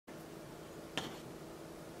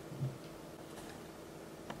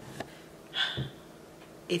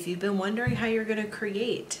If you've been wondering how you're going to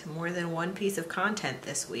create more than one piece of content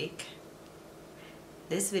this week,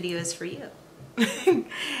 this video is for you.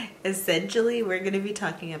 Essentially, we're going to be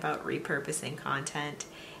talking about repurposing content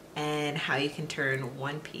and how you can turn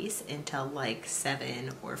one piece into like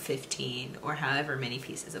 7 or 15 or however many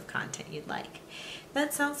pieces of content you'd like.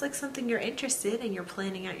 That sounds like something you're interested in and you're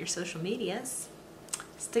planning out your social medias.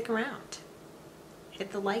 Stick around.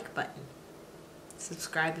 Hit the like button.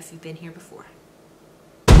 Subscribe if you've been here before.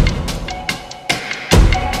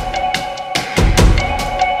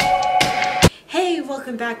 Hey,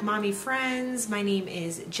 welcome back, mommy friends. My name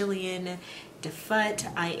is Jillian DeFutt.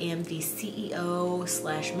 I am the CEO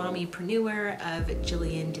 / mommypreneur of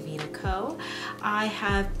Jillian Davina Co. I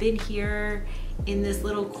have been here in this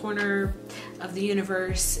little corner of the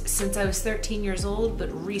universe since I was 13 years old, but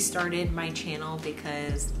restarted my channel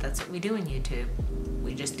because that's what we do in YouTube.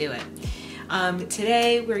 We just do it.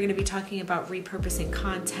 Today we're going to be talking about repurposing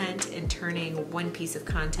content and turning one piece of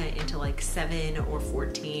content into like 7 or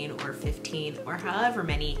 14 or 15 or however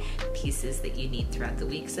many pieces that you need throughout the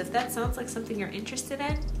week. So if that sounds like something you're interested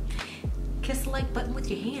in, kiss the like button with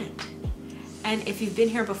your hand. And if you've been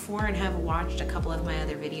here before and have watched a couple of my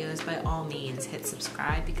other videos, by all means hit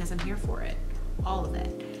subscribe because I'm here for it. All of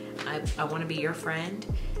it. I want to be your friend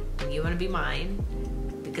and you want to be mine.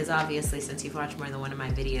 Because obviously, since you've watched more than one of my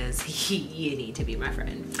videos, you need to be my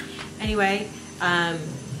friend. Anyway,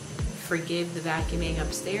 forgive the vacuuming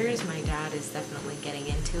upstairs. My dad is definitely getting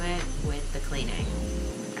into it with the cleaning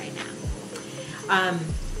right now.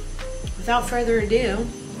 Without further ado,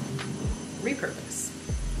 repurpose.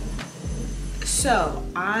 So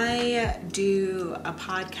I do a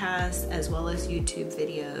podcast as well as YouTube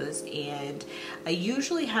videos, and I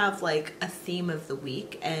usually have like a theme of the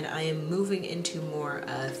week, and I am moving into more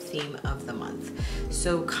a theme of the month.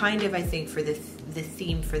 So kind of I think for the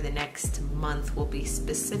theme for the next month will be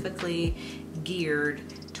specifically geared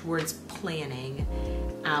towards planning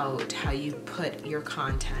out how you put your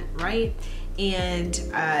content, right? And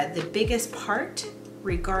the biggest part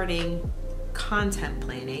regarding content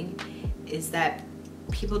planning is that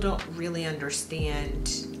people don't really understand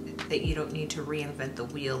that you don't need to reinvent the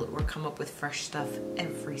wheel or come up with fresh stuff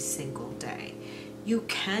every single day. You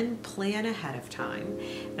can plan ahead of time,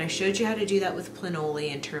 and I showed you how to do that with Planoly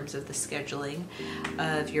in terms of the scheduling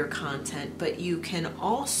of your content, but you can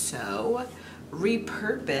also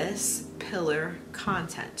repurpose pillar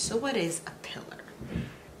content. So what is a pillar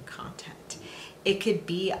content? It could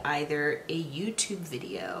be either a YouTube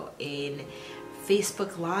video, in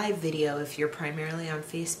Facebook Live video if you're primarily on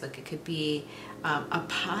Facebook. It could be a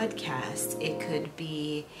podcast. It could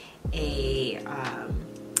be a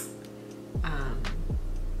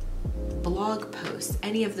blog post,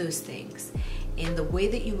 any of those things. And the way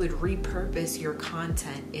that you would repurpose your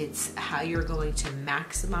content, it's how you're going to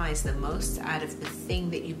maximize the most out of the thing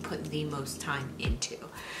that you put the most time into.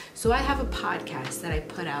 So I have a podcast that I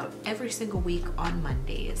put out every single week on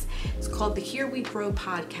Mondays. It's called the Here We Grow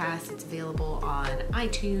podcast. It's available on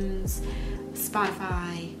iTunes,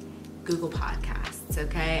 Spotify, Google Podcasts,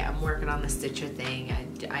 okay? I'm working on the Stitcher thing.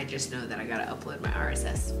 I just know that I gotta upload my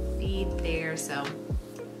RSS feed there, so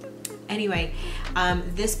anyway,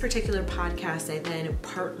 this particular podcast, I then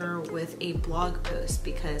partner with a blog post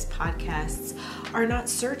because podcasts are not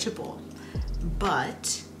searchable,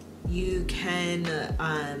 but you can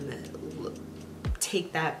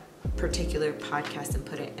take that particular podcast and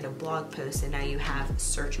put it in a blog post, and now you have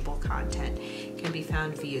searchable content. It can be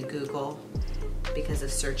found via Google because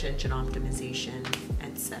of search engine optimization,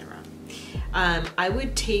 etc. I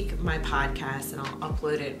would take my podcast and I'll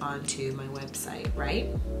upload it onto my website, right?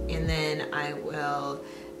 And then I will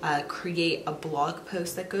create a blog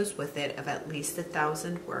post that goes with it of at least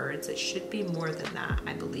 1,000 words. It should be more than that,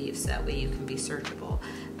 I believe, so that way you can be searchable,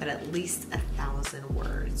 but at least 1,000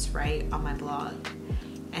 words, right, on my blog.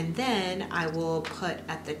 And then I will put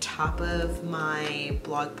at the top of my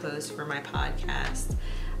blog post for my podcast,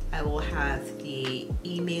 I will have the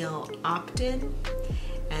email opt-in,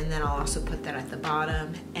 and then I'll also put that at the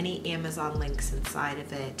bottom, any Amazon links inside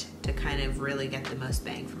of it to kind of really get the most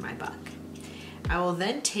bang for my buck. I will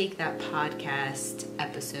then take that podcast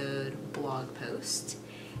episode blog post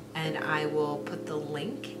and I will put the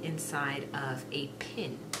link inside of a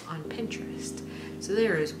pin on Pinterest. So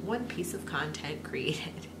there is one piece of content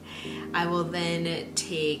created. I will then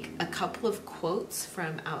take a couple of quotes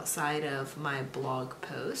from outside of my blog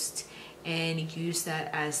post and use that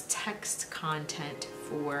as text content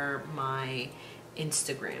for my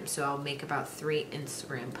Instagram. So I'll make about 3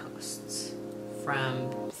 Instagram posts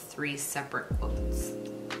from 3 separate quotes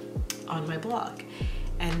on my blog.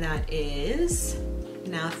 And that is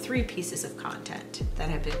now 3 pieces of content that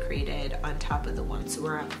have been created on top of the one, so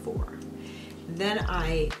we're at 4. Then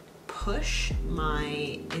I push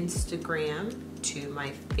my Instagram to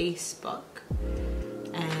my Facebook,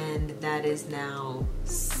 and that is now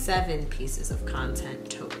 7 pieces of content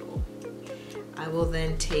total. I will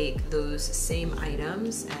then take those same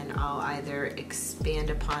items and I'll either expand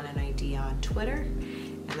upon an idea on Twitter,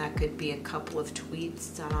 and that could be a couple of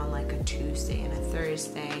tweets done on like a Tuesday and a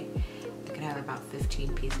Thursday. I could have about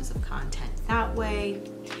 15 pieces of content that way.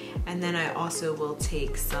 And then I also will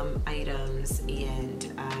take some items and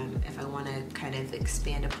if I want to kind of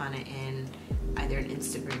expand upon it in either an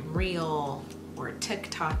Instagram reel or a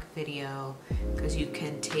TikTok video, because you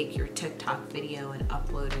can take your TikTok video and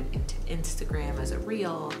upload it into Instagram as a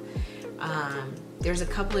reel. There's a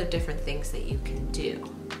couple of different things that you can do.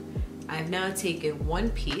 I've now taken 1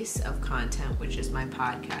 piece of content, which is my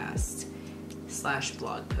podcast /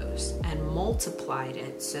 blog post, and multiplied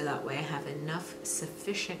it so that way I have enough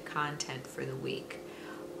sufficient content for the week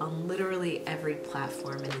on literally every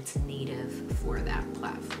platform, and it's native for that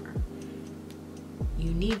platform.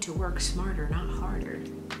 You need to work smarter, not harder,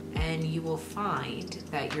 and you will find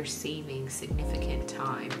that you're saving significant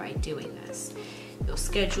time by doing this. You'll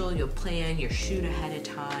schedule, you'll plan, you'll shoot ahead of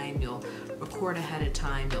time, you'll record ahead of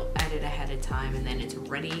time, you'll edit ahead of time, and then it's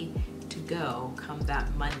ready to go come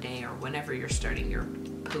that Monday or whenever you're starting your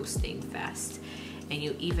posting fest. And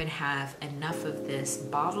you even have enough of this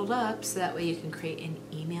bottled up so that way you can create an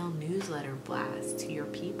email newsletter blast to your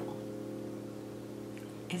people.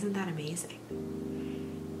 Isn't that amazing?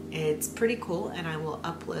 It's pretty cool, and I will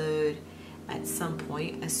upload at some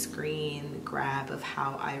point a screen grab of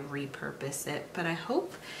how I repurpose it. But I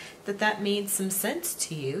hope that that made some sense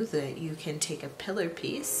to you, that you can take a pillar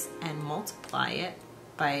piece and multiply it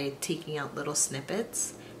by taking out little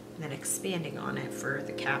snippets and then expanding on it for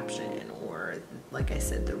the caption, or like I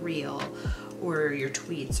said, the reel, or your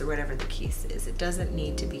tweets, or whatever the case is. It doesn't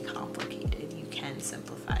need to be complicated. You can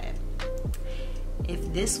simplify it.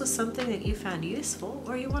 If this was something that you found useful,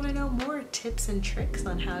 or you want to know more tips and tricks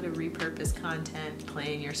on how to repurpose content,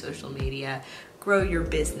 plan your social media, grow your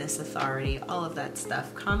business authority, all of that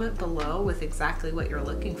stuff, comment below with exactly what you're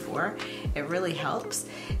looking for. It really helps.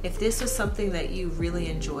 If this was something that you really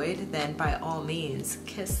enjoyed, then by all means,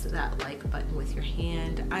 kiss that like button with your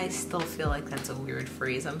hand. I still feel like that's a weird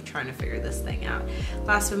phrase. I'm trying to figure this thing out.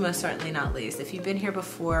 Last but most certainly not least, if you've been here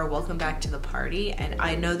before, welcome back to the party, and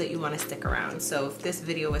I know that you want to stick around. So if this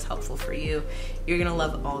video was helpful for you, you're gonna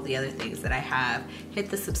love all the other things that I have. Hit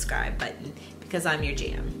the subscribe button, because I'm your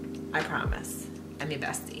jam. I promise. I'm your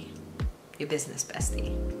bestie, your business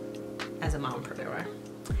bestie, as a mompreneur.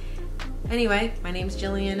 Anyway, my name's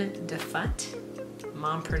Jillian DeFutt,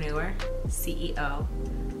 mompreneur, CEO,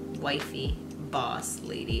 wifey, boss,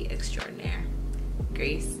 lady extraordinaire.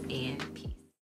 Grace and